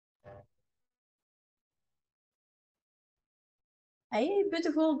Hey,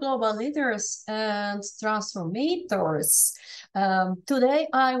 beautiful global leaders and transformators. Today,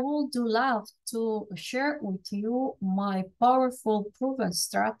 I would love to share with you my powerful proven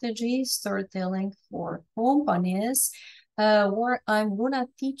strategy storytelling for companies, where I'm gonna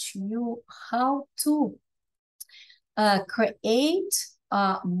teach you how to create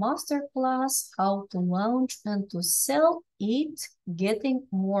a masterclass, how to launch and to sell it, getting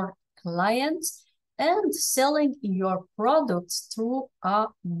more clients and selling your products through a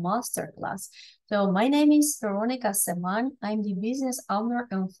masterclass. So my name is Veronica Seman. I'm the business owner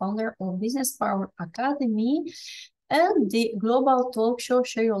and founder of Business Power Academy and the global talk show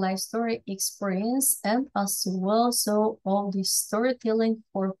Share Your Life Story Experience, and as well so of the storytelling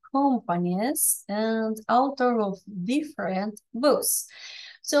for companies and author of different books.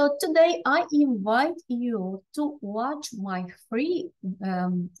 So today I invite you to watch my free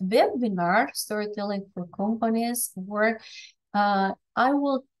webinar storytelling for companies, where I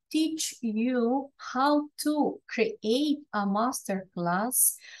will teach you how to create a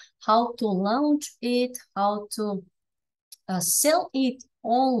masterclass, how to launch it, how to sell it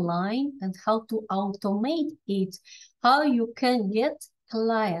online, and how to automate it, how you can get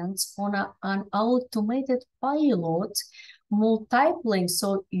clients on an automated pilot, multiplying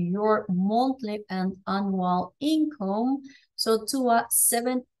so your monthly and annual income so to a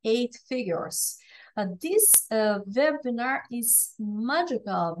 7-8 figures. This webinar is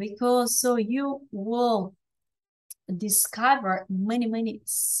magical because so you will discover many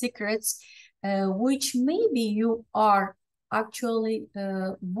secrets which maybe you are actually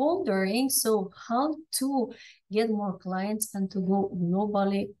wondering, so how to get more clients and to go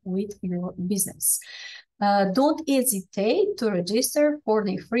globally with your business. Don't hesitate to register for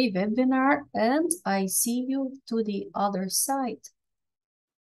the free webinar, and I see you to the other side.